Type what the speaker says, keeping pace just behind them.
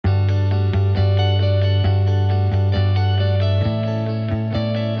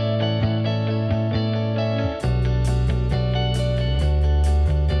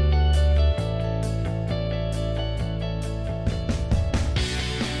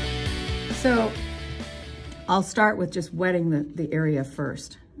So I'll start with just wetting the area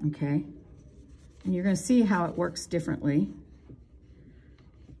first, okay? And you're gonna see how it works differently.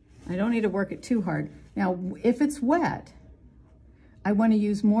 I don't need to work it too hard. Now, if it's wet, I wanna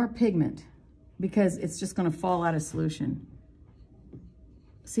use more pigment because it's just gonna fall out of solution.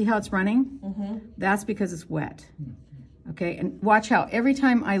 See how it's running? Mm-hmm. That's because it's wet. Okay, and watch how every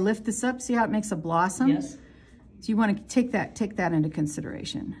time I lift this up, see how it makes a blossom? Yes. So you wanna take that into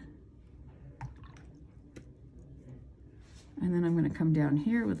consideration. And then I'm gonna come down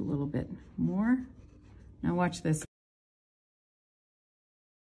here with a little bit more. Now watch this.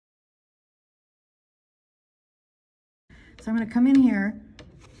 So I'm gonna come in here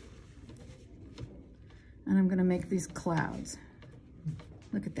and I'm gonna make these clouds.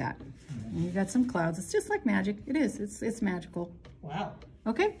 Look at that. And you got some clouds. It's just like magic. It is, it's magical. Wow.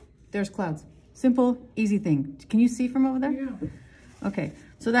 Okay, there's clouds. Simple, easy thing. Can you see from over there? Yeah. Okay,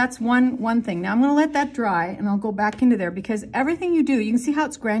 so that's one thing. Now I'm gonna let that dry and I'll go back into there because everything you do, you can see how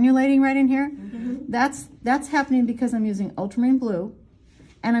it's granulating right in here? Mm-hmm. That's happening because I'm using ultramarine blue,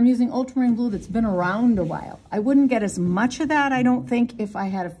 and I'm using ultramarine blue that's been around a while. I wouldn't get as much of that, I don't think, if I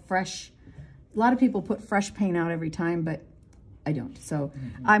had a lot of people put fresh paint out every time, but I don't. So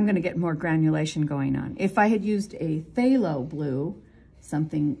I'm gonna get more granulation going on. If I had used a phthalo blue,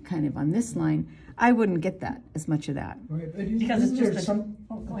 something kind of on this line, I wouldn't get that, as much of that. Right, Because it's just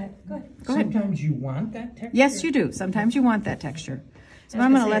go ahead. Sometimes you want that texture? Yes, you do. Sometimes you want that texture. So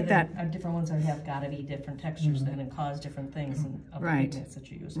I'm gonna let that. Different ones have gotta be different textures then and cause different things and of the pigments that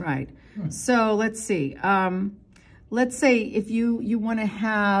you use. Right. So let's see. Let's say if you wanna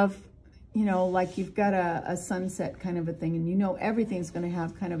have, you know, like you've got a sunset kind of a thing and you know everything's gonna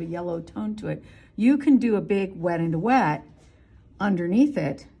have kind of a yellow tone to it. You can do a big wet into wet underneath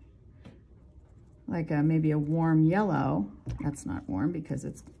it, like maybe a warm yellow. That's not warm because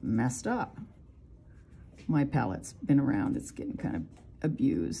it's messed up. My palette's been around, it's getting kind of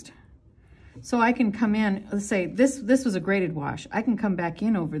abused. So I can come in, let's say this was a graded wash. I can come back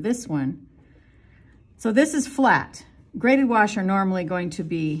in over this one. So this is flat. Graded wash are normally going to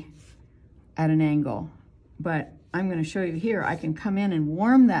be at an angle, but I'm gonna show you here, I can come in and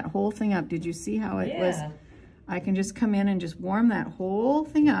warm that whole thing up. Did you see how it was? I can just come in and just warm that whole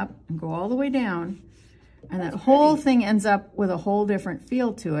thing up and go all the way down. And that whole thing ends up with a whole different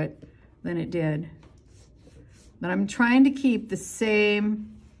feel to it than it did. But I'm trying to keep the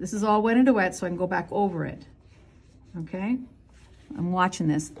same, this is all wet into wet, so I can go back over it. Okay? I'm watching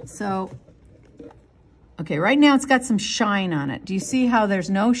this. So, okay, right now it's got some shine on it. Do you see how there's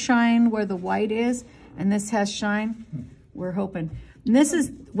no shine where the white is? And this has shine? We're hoping. And this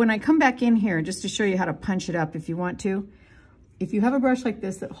is, when I come back in here, just to show you how to punch it up if you want to, if you have a brush like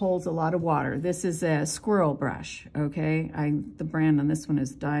this that holds a lot of water, this is a squirrel brush, okay? The brand on this one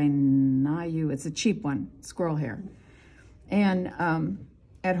is Dynayu. It's a cheap one, squirrel hair. And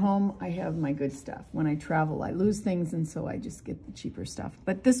at home, I have my good stuff. When I travel, I lose things, and so I just get the cheaper stuff.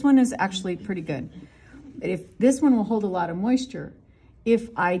 But this one is actually pretty good. If this one will hold a lot of moisture. If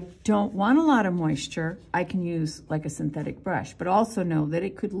I don't want a lot of moisture, I can use like a synthetic brush, but also know that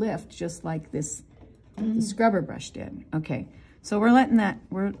it could lift just like this, the scrubber brush did. Okay, so we're letting that,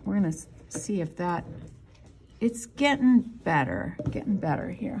 we're gonna see if that, it's getting better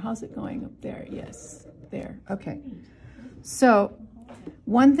here. How's it going up there? Yes, there, okay. So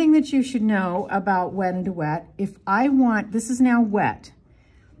one thing that you should know about wet into wet, if I want, this is now wet,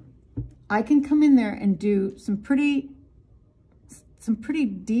 I can come in there and do some pretty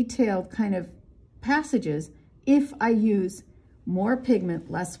detailed kind of passages if I use more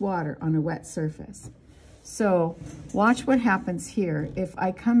pigment, less water on a wet surface. So watch what happens here. If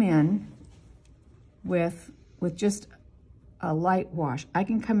I come in with just a light wash, I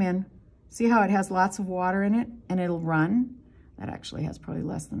can come in, see how it has lots of water in it and it'll run? That actually has probably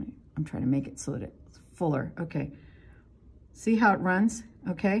less than it. I'm trying to make it so that it's fuller. Okay, see how it runs?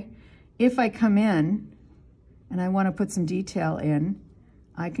 Okay, if I come in and I want to put some detail in,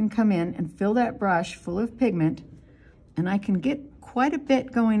 I can come in and fill that brush full of pigment, and I can get quite a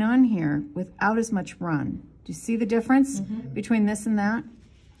bit going on here without as much run. Do you see the difference between this and that?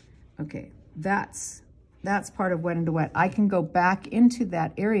 Okay, that's part of wet into wet. I can go back into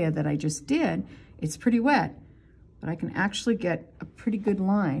that area that I just did. It's pretty wet, but I can actually get a pretty good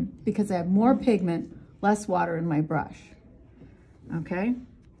line because I have more pigment, less water in my brush. Okay,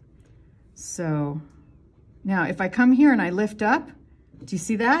 so now, if I come here and I lift up, do you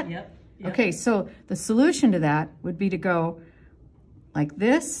see that? Yep. Okay, so the solution to that would be to go like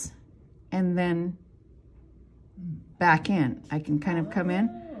this and then back in. I can kind of come in,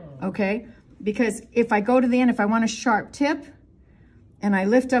 okay? Because if I go to the end, if I want a sharp tip, and I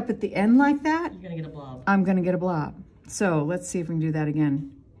lift up at the end like that, You're gonna get a blob. I'm gonna get a blob. So let's see if we can do that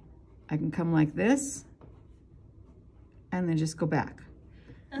again. I can come like this, and then just go back.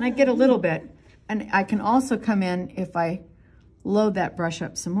 And I get a little bit, and I can also come in if I load that brush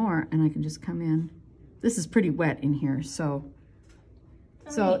up some more, and I can just come in. This is pretty wet in here, so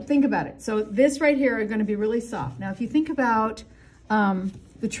think about it. So this right here are gonna be really soft. Now, if you think about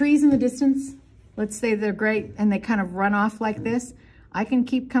the trees in the distance, let's say they're great and they kind of run off like this, I can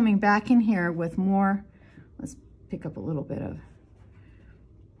keep coming back in here with more. Let's pick up a little bit of,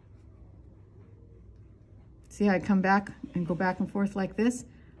 see how I come back and go back and forth like this?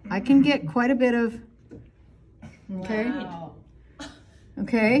 I can get quite a bit of, okay? Wow.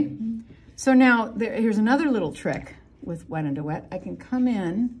 Okay, so now here's another little trick with Wet and Wet. I can come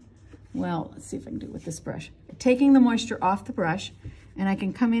in, well, let's see if I can do it with this brush. Taking the moisture off the brush, and I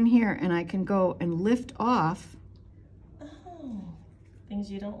can come in here and I can go and lift off. Oh,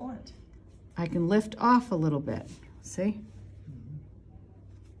 things you don't want. I can lift off a little bit, see?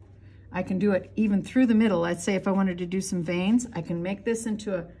 I can do it even through the middle. Let's say if I wanted to do some veins, I can make this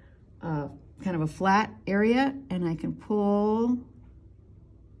into a kind of a flat area, and I can pull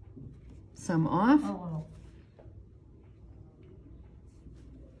some off. Oh, wow.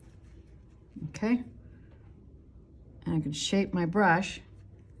 Okay. And I can shape my brush.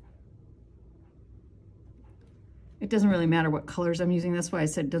 It doesn't really matter what colors I'm using. That's why I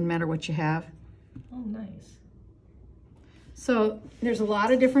said it doesn't matter what you have. Oh, nice. So there's a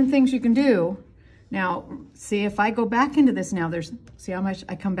lot of different things you can do. Now, see if I go back into this now, see how much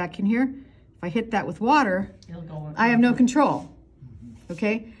I come back in here? If I hit that with water, It'll go on. I have no control,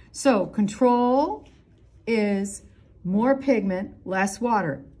 okay? So control is more pigment, less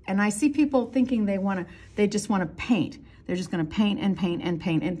water. And I see people thinking they just wanna paint. They're just gonna paint and paint and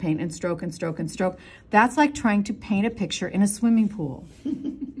paint and paint and stroke and stroke and stroke. That's like trying to paint a picture in a swimming pool.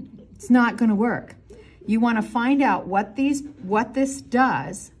 It's not gonna work. You wanna find out what this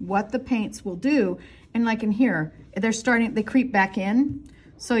does, what the paints will do. And like in here, they creep back in.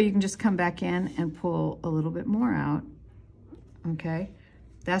 So you can just come back in and pull a little bit more out, okay?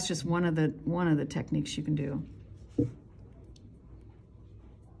 That's just one of the techniques you can do.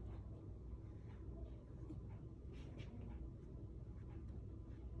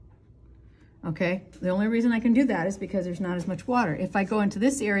 Okay, the only reason I can do that is because there's not as much water. If I go into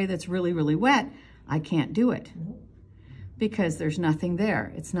this area that's really, really wet, I can't do it because there's nothing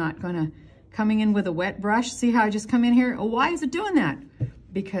there. It's not gonna, coming in with a wet brush, see how I just come in here? Oh, why is it doing that?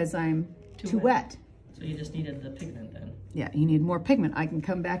 Because I'm too wet. So you just needed the pigment then. Yeah, you need more pigment. I can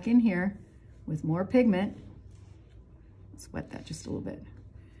come back in here with more pigment. Let's wet that just a little bit.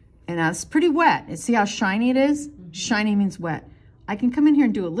 And now it's pretty wet. And see how shiny it is? Shiny means wet. I can come in here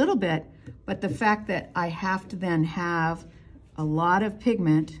and do a little bit, but the fact that I have to then have a lot of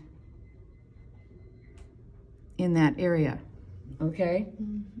pigment in that area, okay?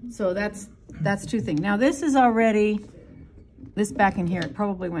 So that's two things. Now this is already, this back in here, it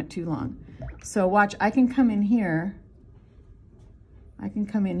probably went too long. So watch, I can come in here. I can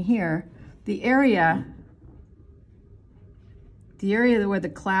come in here. The area where the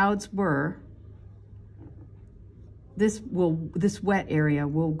clouds were, this wet area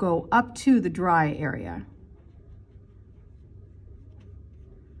will go up to the dry area.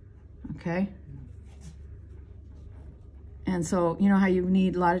 Okay? And so, you know how you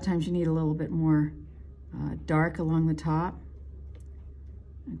need, a lot of times you need a little bit more dark along the top.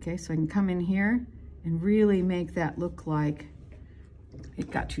 Okay, so I can come in here and really make that look like it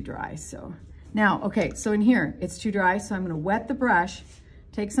got too dry. So now, okay, so in here, it's too dry, so I'm gonna wet the brush,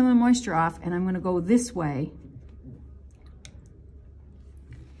 take some of the moisture off, and I'm gonna go this way.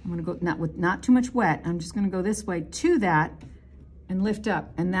 I'm gonna go, not too much wet, I'm just gonna go this way to that and lift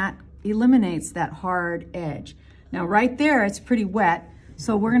up, and that eliminates that hard edge. Now right there, it's pretty wet,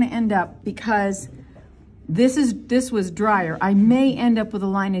 so we're gonna end up, because this was drier, I may end up with a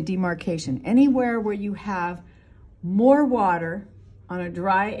line of demarcation. Anywhere where you have more water on a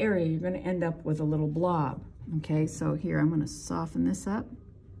dry area, you're gonna end up with a little blob. Okay, so here, I'm gonna soften this up.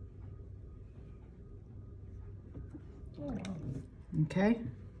 Okay.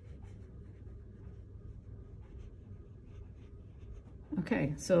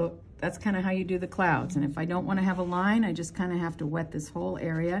 Okay, so that's kind of how you do the clouds. And if I don't want to have a line, I just kind of have to wet this whole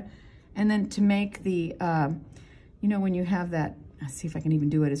area. And then to make the, you know, when you have that, let's see if I can even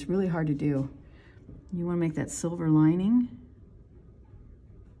do it. It's really hard to do. You want to make that silver lining.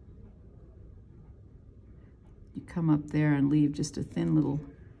 You come up there and leave just a thin little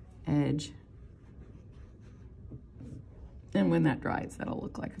edge. And when that dries, that'll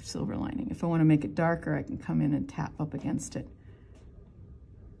look like a silver lining. If I want to make it darker, I can come in and tap up against it.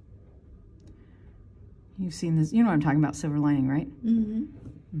 You've seen this, you know what I'm talking about, silver lining, right? Mm-hmm.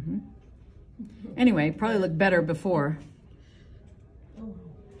 Mm-hmm. Anyway, probably looked better before.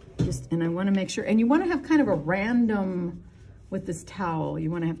 And I want to make sure, and you want to have kind of a random, with this towel,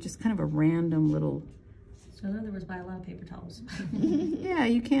 you want to have just kind of a random little. So in other words, buy a lot of paper towels. Yeah,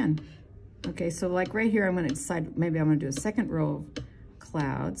 you can. Okay, so like right here, I'm going to decide, maybe I'm going to do a second row of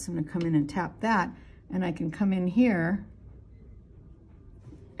clouds. I'm going to come in and tap that, and I can come in here,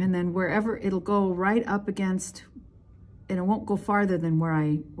 and then wherever, it'll go right up against, and it won't go farther than where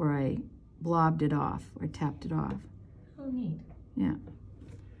I blobbed it off, or tapped it off. Oh, neat. Yeah.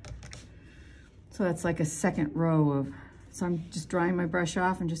 So that's like a second row of, so I'm just drying my brush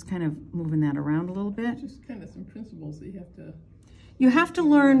off and just kind of moving that around a little bit. Just kind of some principles that you have to... You have to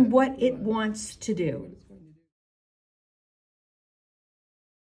learn what it wants to do.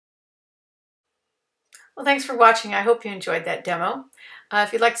 Well, thanks for watching. I hope you enjoyed that demo.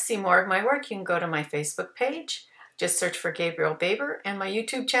 If you'd like to see more of my work, you can go to my Facebook page. Just search for Gabriel Baber, and my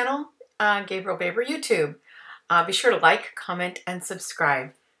YouTube channel, Gabriel Baber YouTube. Be sure to like, comment, and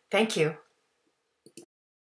subscribe. Thank you.